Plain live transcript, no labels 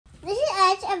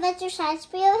Edge Adventure Science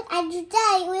Field, and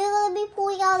today we're going to be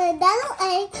pulling out another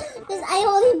egg because I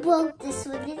only broke this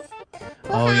one.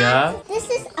 Oh yeah? This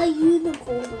is a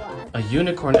unicorn one. A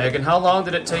unicorn egg. And how long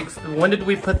did it take? When did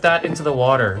we put that into the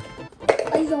water?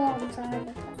 A long time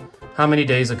ago. How many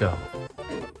days ago?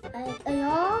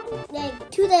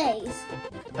 Like 2 days.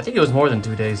 I think it was more than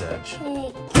 2 days, Edge.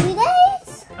 Like 3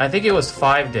 days? I think it was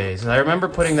 5 days. I remember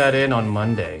putting that in on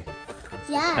Monday.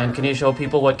 Yeah. And can you show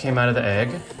people what came out of the egg?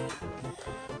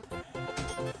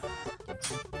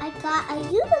 I got a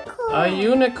unicorn. A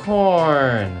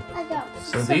unicorn. I got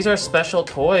So these are special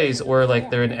toys where like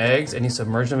they're in eggs and you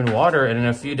submerge them in water and in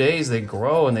a few days they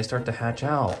grow and they start to hatch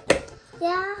out.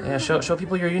 Yeah. Yeah, show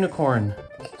people your unicorn.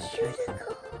 It's unicorn.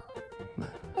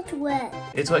 It's wet.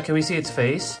 It's what? Can we see its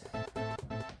face?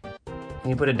 Can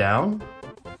you put it down?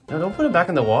 No, don't put it back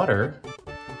in the water.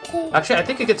 Okay. Actually, I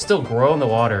think it could still grow in the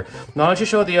water. Now, why don't you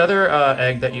show the other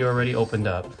egg that you already opened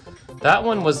up? That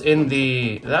one was in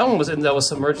the. That one was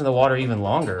submerged in the water even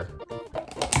longer.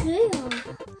 Yeah.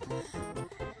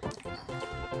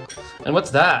 And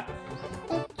what's that?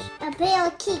 It's a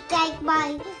parakeet like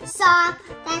my sock.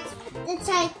 It's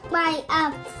like my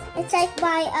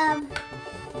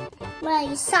my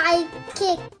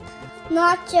sidekick,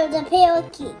 Nacho the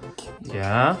parakeet.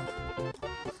 Yeah.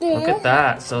 Look at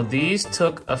that. So these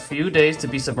took a few days to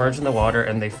be submerged in the water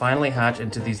and they finally hatch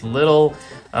into these little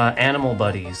animal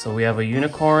buddies. So we have a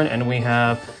unicorn and we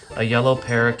have a yellow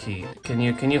parakeet. Can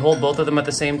you hold both of them at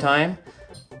the same time?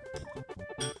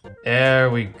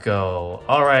 There we go.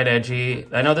 All right, Edgy.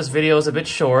 I know this video is a bit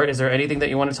short. Is there anything that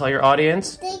you want to tell your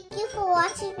audience? Thank you for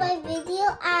watching my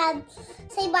video and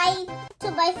say bye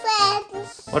to my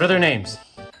friends. What are their names?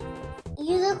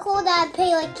 Unicorn and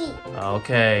parakeet.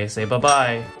 Okay, say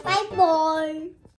bye-bye. Bye bye.